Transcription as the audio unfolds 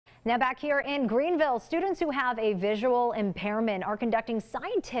Now back here in Greenville, students who have a visual impairment are conducting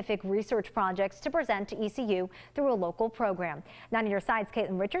scientific research projects to present to ECU through a local program. 9 on your side's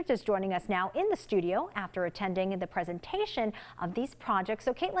Caitlin Richards is joining us now in the studio after attending the presentation of these projects.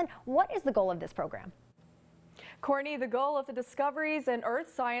 So Caitlin, what is the goal of this program? Courtney, the goal of the Discoveries in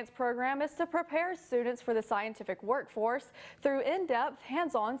Earth Science program is to prepare students for the scientific workforce through in-depth,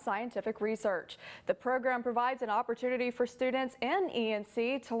 hands-on scientific research. The program provides an opportunity for students in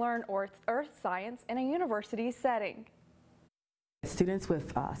ENC to learn earth science in a university setting. Students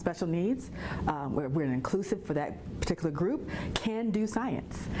with special needs, we're inclusive for that particular group, can do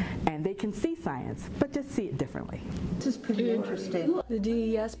science, and they can see science, but just see it differently. This is pretty interesting. The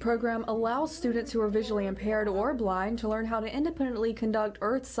DES program allows students who are visually impaired or blind to learn how to independently conduct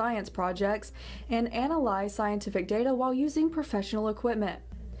earth science projects and analyze scientific data while using professional equipment.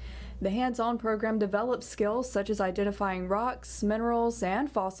 The hands-on program develops skills such as identifying rocks, minerals,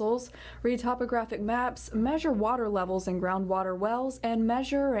 and fossils, read topographic maps, measure water levels in groundwater wells, and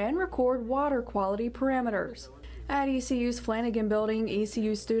measure and record water quality parameters. At ECU's Flanagan Building,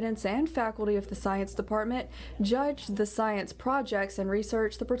 ECU students and faculty of the science department judged the science projects and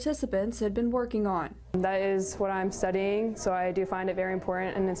research the participants had been working on. That is what I'm studying, so I do find it very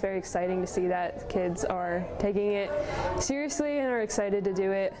important, and it's very exciting to see that kids are taking it seriously and are excited to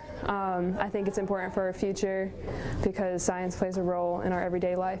do it. I think it's important for our future because science plays a role in our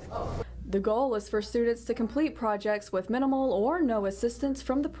everyday life. The goal is for students to complete projects with minimal or no assistance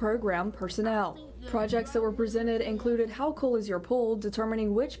from the program personnel. Projects that were presented included how cool is your pool,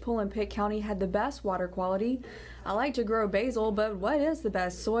 determining which pool in Pitt County had the best water quality. I like to grow basil, but what is the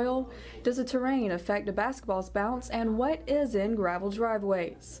best soil? Does the terrain affect a basketball's bounce? And what is in gravel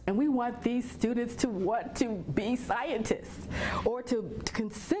driveways? And we want these students to want to be scientists or to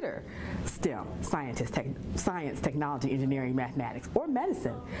consider STEM, science, technology, engineering, mathematics, or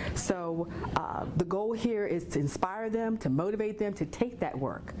medicine. So the goal here is to inspire them, to motivate them to take that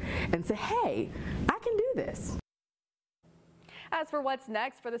work and say, hey, I can do this. As for what's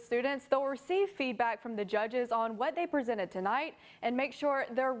next for the students, they'll receive feedback from the judges on what they presented tonight and make sure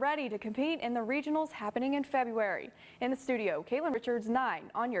they're ready to compete in the regionals happening in February. In the studio, Caitlin Richards,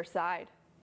 9 on your side.